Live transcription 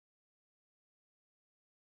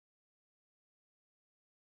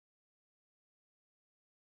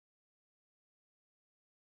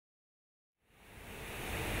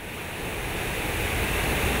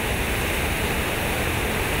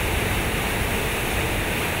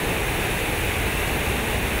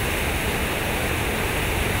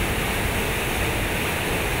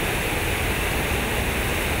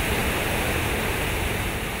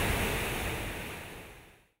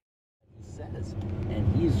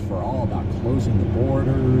for all about closing the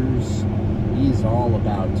borders. He's all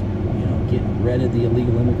about, you know, getting rid of the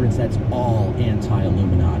illegal immigrants. That's all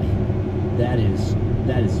anti-Illuminati. That is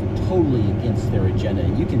totally against their agenda.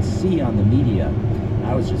 And you can see on the media,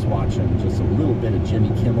 I was just watching just a little bit of Jimmy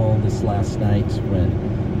Kimmel this last night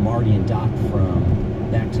when Marty and Doc from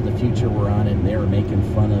Back to the Future were on it, and they were making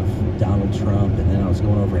fun of Donald Trump. And then I was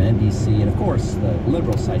going over to NBC, and of course the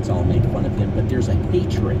liberal sites all make fun of him, but there's a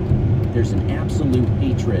hatred. There's an absolute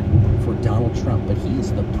hatred for Donald Trump, but he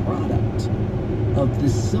is the product of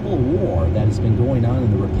this civil war that has been going on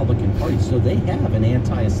in the Republican Party. So they have an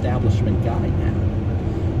anti-establishment guy now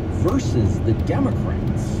versus the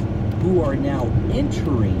Democrats, who are now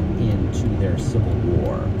entering into their civil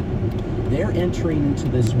war. They're entering into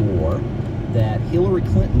this war that Hillary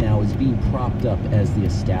Clinton now is being propped up as the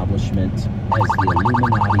establishment, as the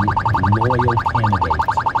Illuminati loyal candidate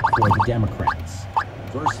for the Democrats,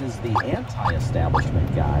 versus the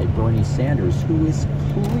anti-establishment guy, Bernie Sanders, who is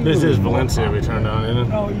clearly... This is Valencia we turned on,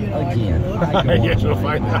 isn't it? Oh, you know, again, I go Yes, we'll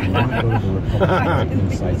online, find I want to go to the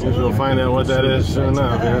Republican sites. Guess we'll find out what that is soon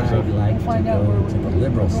enough. I like to go to the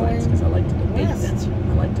liberal sites because I like to debate them.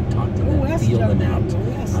 I like to talk to them, feel them out.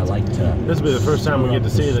 I like to... This will be the first time we get to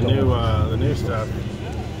see the new stuff.